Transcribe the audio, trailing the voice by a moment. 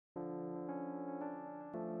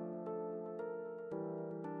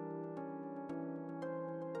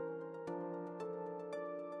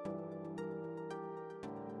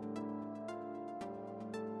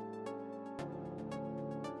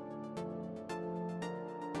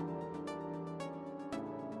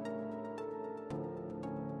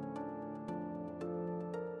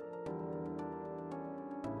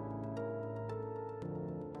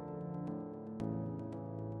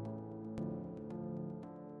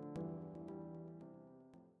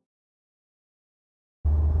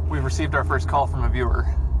we've received our first call from a viewer.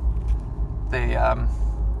 They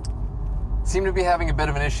seem to be having a bit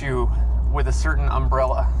of an issue with a certain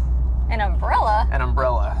umbrella. An umbrella? An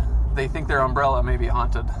umbrella. They think their umbrella may be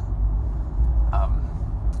haunted.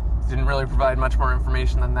 Didn't really provide much more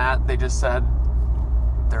information than that. They just said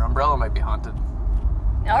their umbrella might be haunted.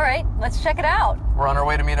 All right, let's check it out. We're on our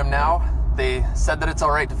way to meet them now. They said that it's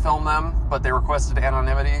all right to film them, but they requested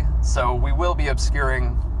anonymity, so we will be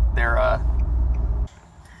obscuring their...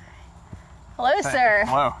 Hello, sir.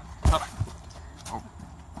 Hello.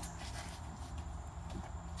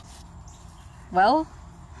 Well,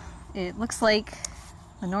 it looks like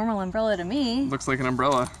a normal umbrella to me. Looks like an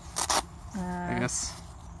umbrella, I guess.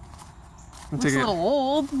 Looks a little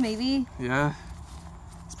old, maybe. Yeah.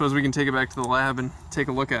 Suppose we can take it back to the lab and take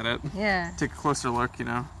a look at it. Yeah. Take a closer look, you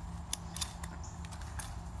know.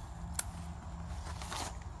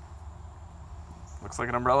 Looks like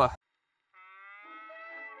an umbrella.